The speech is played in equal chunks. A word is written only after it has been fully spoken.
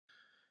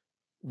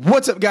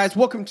What's up, guys?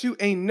 Welcome to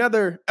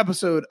another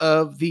episode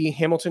of the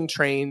Hamilton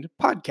Trained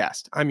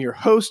podcast. I'm your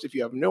host. If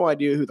you have no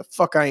idea who the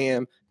fuck I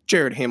am,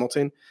 Jared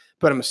Hamilton.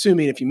 But I'm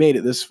assuming if you made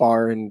it this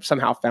far and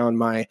somehow found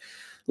my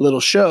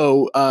little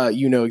show,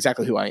 you know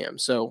exactly who I am.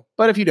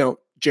 But if you don't,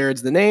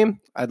 Jared's the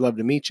name. I'd love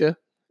to meet you.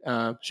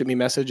 Shoot me a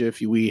message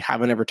if we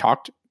haven't ever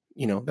talked.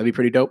 That'd be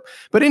pretty dope.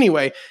 But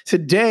anyway,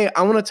 today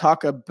I want to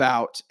talk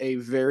about a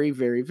very,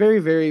 very, very,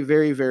 very,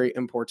 very, very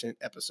important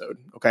episode.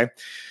 Okay.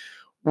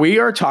 We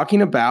are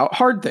talking about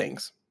hard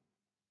things.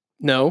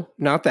 No,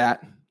 not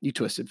that. You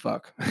twisted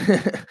fuck.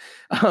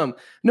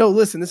 No,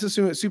 listen, this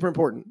is super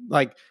important.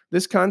 Like,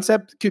 this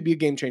concept could be a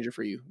game changer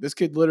for you. This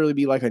could literally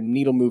be like a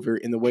needle mover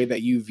in the way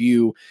that you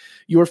view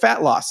your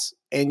fat loss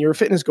and your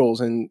fitness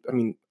goals. And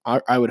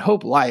I would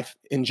hope life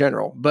in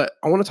general. But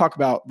I want to talk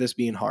about this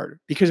being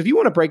hard, because if you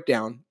want to break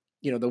down,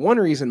 the one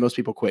reason most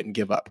people quit and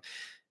give up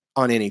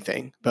on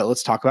anything, but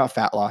let's talk about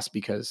fat loss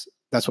because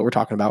that's what we're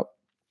talking about,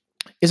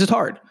 is it's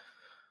hard.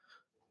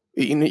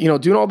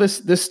 Doing all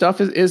this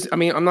stuff is I'm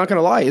not going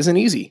to lie, isn't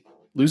easy.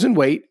 Losing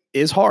weight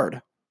is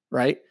hard,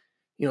 right?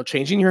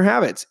 Changing your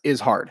habits is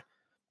hard.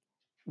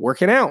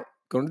 Working out,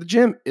 going to the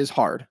gym is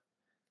hard.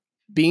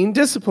 Being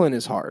disciplined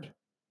is hard.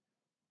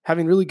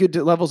 Having really good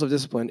levels of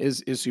discipline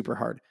is super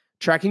hard.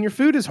 Tracking your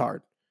food is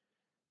hard.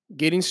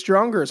 Getting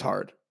stronger is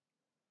hard.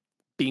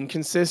 Being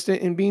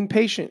consistent and being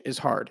patient is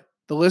hard.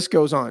 The list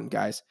goes on,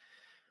 guys.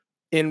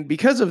 And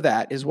because of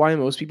that is why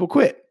most people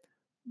quit.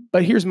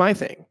 But here's my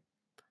thing.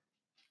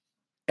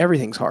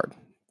 Everything's hard.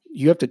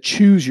 You have to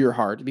choose your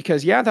hard,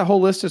 because the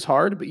whole list is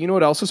hard, but you know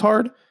what else is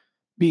hard?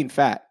 Being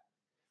fat,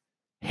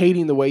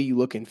 hating the way you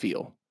look and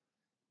feel,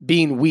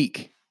 being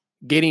weak,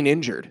 getting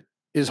injured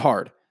is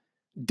hard.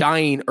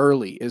 Dying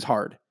early is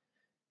hard.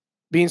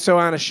 Being so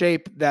out of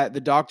shape that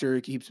the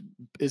doctor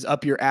is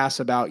up your ass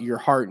about your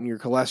heart and your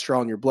cholesterol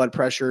and your blood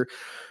pressure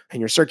and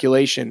your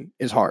circulation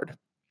is hard.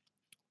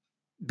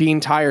 Being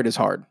tired is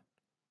hard.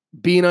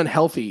 Being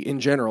unhealthy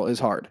in general is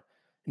hard.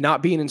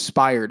 Not being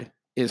inspired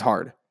is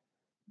hard.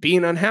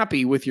 Being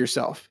unhappy with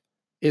yourself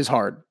is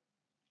hard.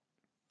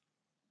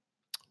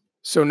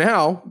 So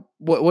now,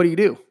 what do you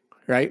do,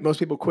 right? Most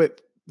people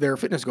quit their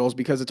fitness goals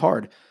because it's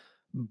hard.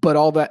 But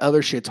all that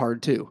other shit's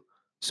hard too.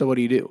 So what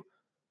do?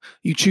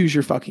 You choose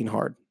your fucking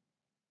hard.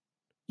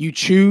 You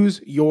choose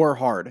your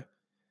hard.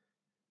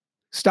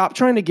 Stop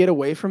trying to get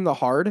away from the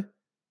hard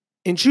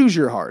and choose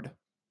your hard.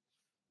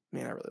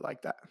 Man, I really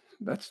like that.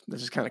 That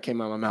just kind of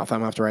came out of my mouth. I'm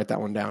going to have to write that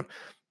one down.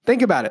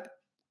 Think about it.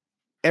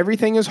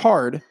 Everything is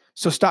hard.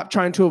 So stop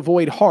trying to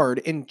avoid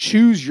hard and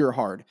choose your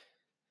hard.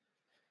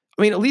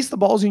 At least the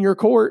ball's in your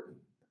court.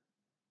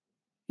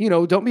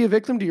 Don't be a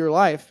victim to your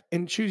life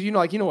and choose,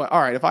 what?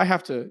 All right, if I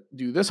have to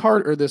do this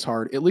hard or this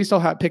hard, at least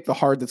I'll pick the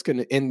hard that's going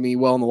to end me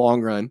well in the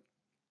long run.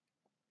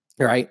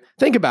 All right?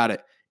 Think about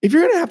it. If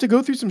you're going to have to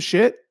go through some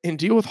shit and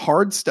deal with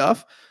hard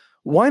stuff,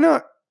 why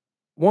not,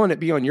 one, it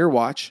be on your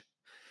watch,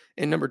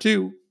 and number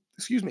two,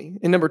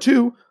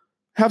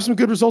 have some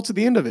good results at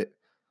the end of it.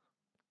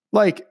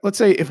 Like, let's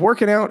say if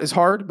working out is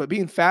hard, but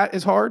being fat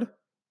is hard,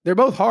 they're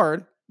both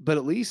hard, but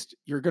at least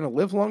you're going to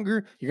live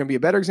longer. You're going to be a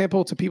better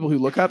example to people who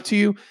look up to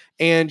you,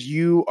 and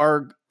you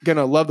are going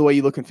to love the way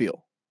you look and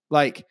feel.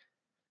 Like,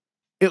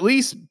 at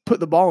least put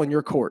the ball in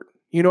your court.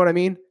 You know what I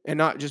mean? And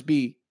not just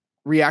be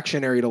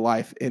reactionary to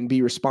life and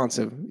be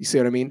responsive. You see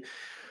what I mean?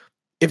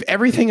 If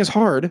everything is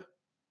hard,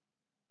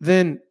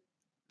 then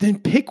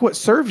pick what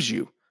serves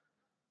you.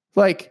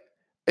 Like,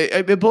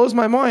 it blows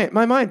my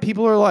mind.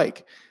 People are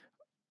like,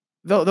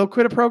 They'll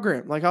quit a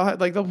program. Like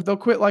they'll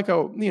quit like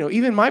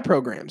even my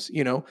programs,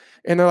 and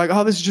they're like,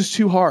 oh, this is just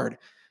too hard.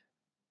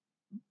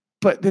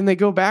 But then they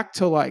go back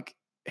to like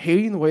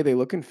hating the way they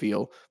look and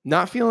feel,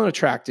 not feeling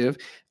attractive,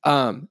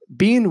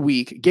 being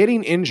weak,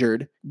 getting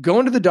injured,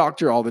 going to the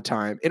doctor all the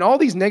time, and all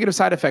these negative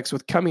side effects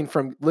with coming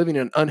from living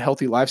an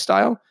unhealthy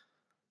lifestyle.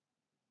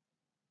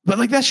 But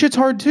like that shit's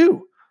hard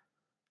too.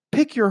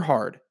 Pick your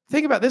hard.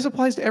 Think about it. This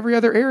applies to every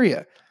other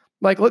area.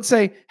 Like, let's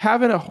say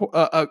having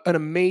an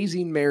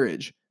amazing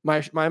marriage.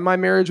 My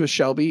marriage with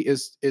Shelby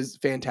is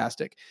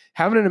fantastic.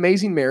 Having an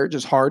amazing marriage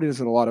is hard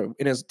and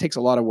it takes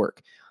a lot of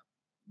work.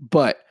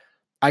 But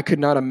I could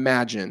not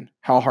imagine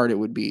how hard it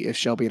would be if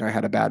Shelby and I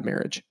had a bad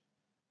marriage.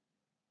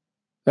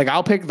 Like,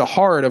 I'll pick the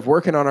hard of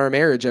working on our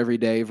marriage every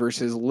day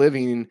versus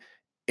living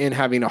and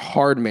having a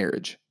hard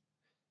marriage.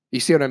 You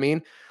see what I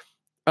mean?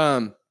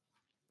 Owning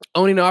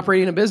and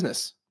operating a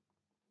business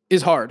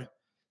is hard.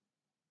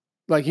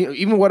 Like,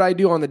 even what I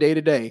do on the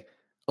day-to-day,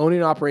 owning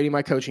and operating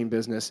my coaching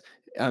business,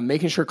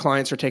 making sure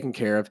clients are taken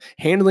care of,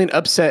 handling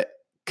upset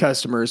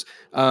customers,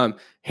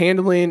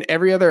 handling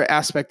every other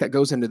aspect that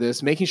goes into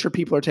this, making sure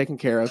people are taken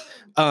care of.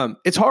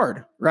 It's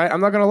hard, right?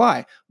 I'm not going to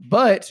lie,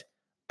 but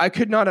I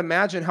could not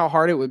imagine how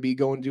hard it would be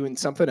doing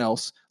something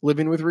else,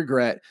 living with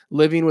regret,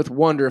 living with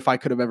wonder if I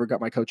could have ever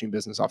got my coaching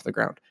business off the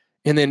ground,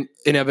 and then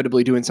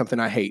inevitably doing something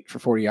I hate for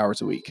 40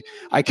 hours a week.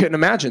 I couldn't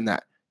imagine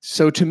that.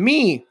 So to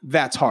me,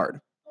 that's hard.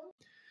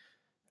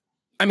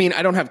 I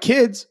don't have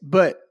kids,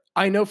 but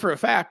I know for a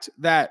fact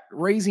that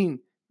raising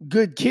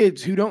good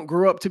kids who don't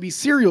grow up to be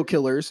serial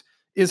killers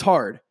is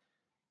hard.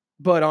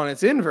 But on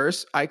its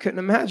inverse, I couldn't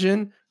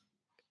imagine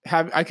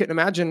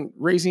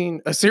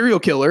raising a serial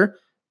killer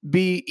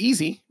be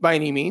easy by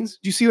any means.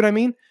 Do you see what I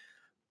mean?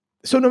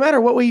 So no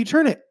matter what way you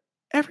turn it,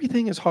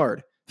 everything is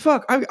hard.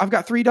 Fuck, I've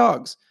got 3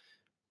 dogs.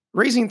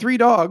 Raising 3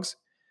 dogs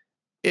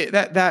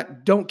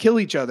that don't kill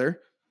each other,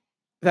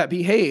 that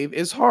behave,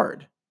 is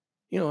hard.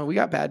 We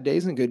got bad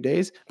days and good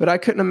days, but I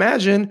couldn't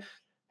imagine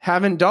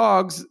having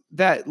dogs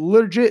that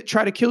legit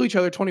try to kill each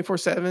other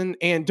 24/7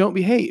 and don't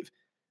behave.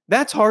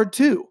 That's hard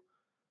too.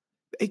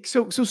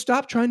 So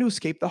stop trying to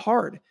escape the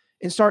hard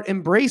and start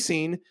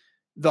embracing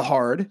the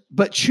hard,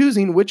 but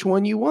choosing which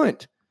one you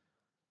want.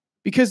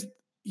 Because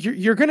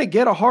you're going to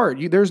get a hard.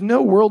 There's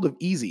no world of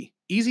easy.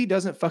 Easy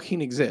doesn't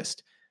fucking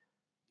exist.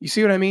 You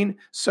see what I mean?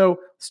 So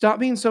stop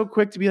being so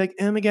quick to be like,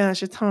 oh my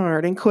gosh, it's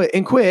hard, and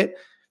quit.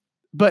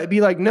 But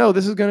be like, no,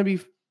 this is going to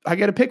be, I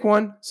got to pick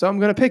one. So I'm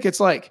going to pick. It's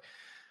like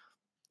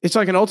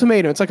an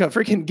ultimatum. It's like a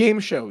freaking game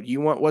show. Do you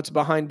want what's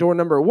behind door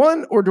number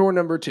 1 or door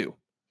number 2?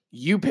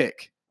 You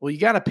pick. Well, you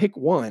got to pick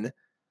one.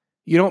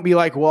 You don't be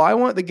like, well, I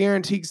want the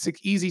guaranteed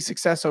easy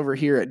success over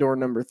here at door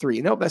number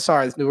 3. Nope,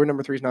 sorry. Door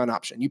number 3 is not an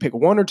option. You pick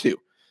 1 or 2.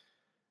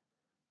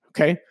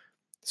 Okay?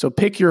 So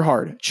pick your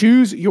hard.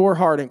 Choose your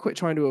hard and quit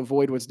trying to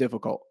avoid what's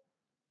difficult.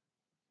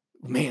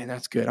 Man,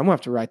 that's good. I'm going to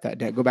have to write that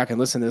down. Go back and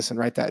listen to this and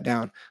write that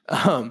down.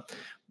 But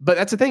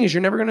that's the thing, is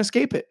you're never going to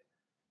escape it.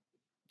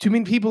 Too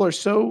many people are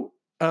so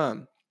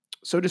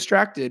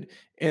distracted,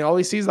 and all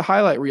they see is the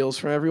highlight reels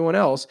from everyone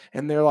else.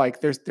 And they're like,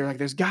 there's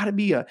got to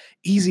be a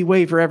easy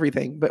way for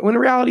everything. But when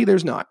in reality,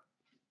 there's not.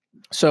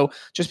 So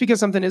just because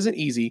something isn't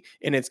easy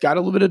and it's got a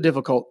little bit of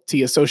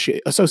difficulty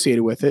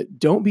associated with it,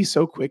 don't be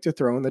so quick to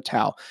throw in the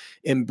towel.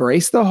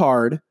 Embrace the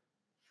hard,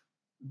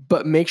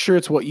 but make sure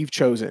it's what you've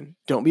chosen.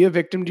 Don't be a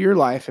victim to your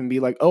life and be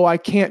like, oh, I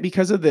can't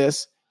because of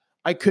this.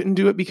 I couldn't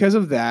do it because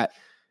of that.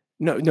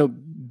 No,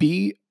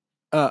 be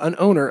an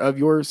owner of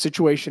your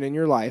situation in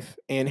your life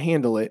and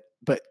handle it,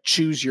 but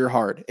choose your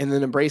hard and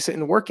then embrace it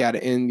and work at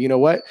it. And you know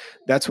what?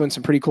 That's when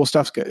some pretty cool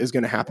stuff is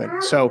going to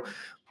happen. So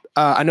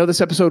I know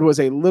this episode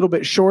was a little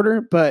bit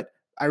shorter, but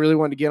I really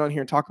wanted to get on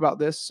here and talk about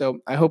this. So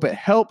I hope it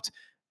helped.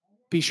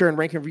 Be sure and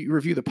rank and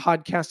review the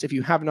podcast if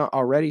you have not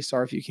already.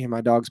 Sorry if you can hear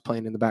my dogs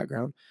playing in the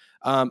background.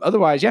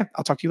 Otherwise, yeah,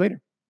 I'll talk to you later.